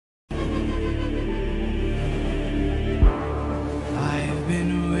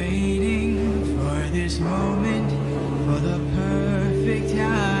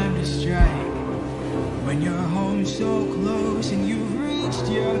so close and you've reached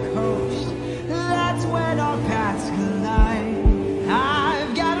your coast, that's when our paths collide.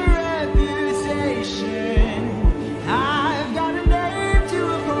 I've got a reputation, I've got a name to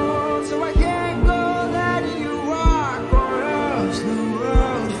uphold, so I can't go letting you walk, or else the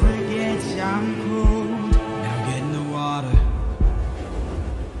world forgets I'm cold. Now get in the water,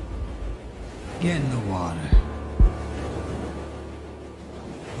 get in the water,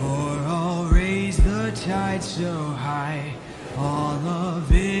 or I'll raise the tide so high, all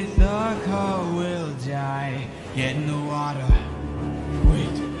of Ithaca will die. Get in the water.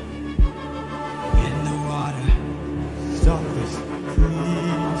 Wait. Get in the water. Stop this,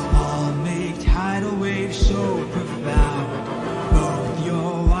 please. I'll make tidal waves so profound, both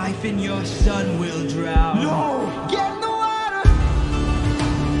your wife and your son will drown. No! Get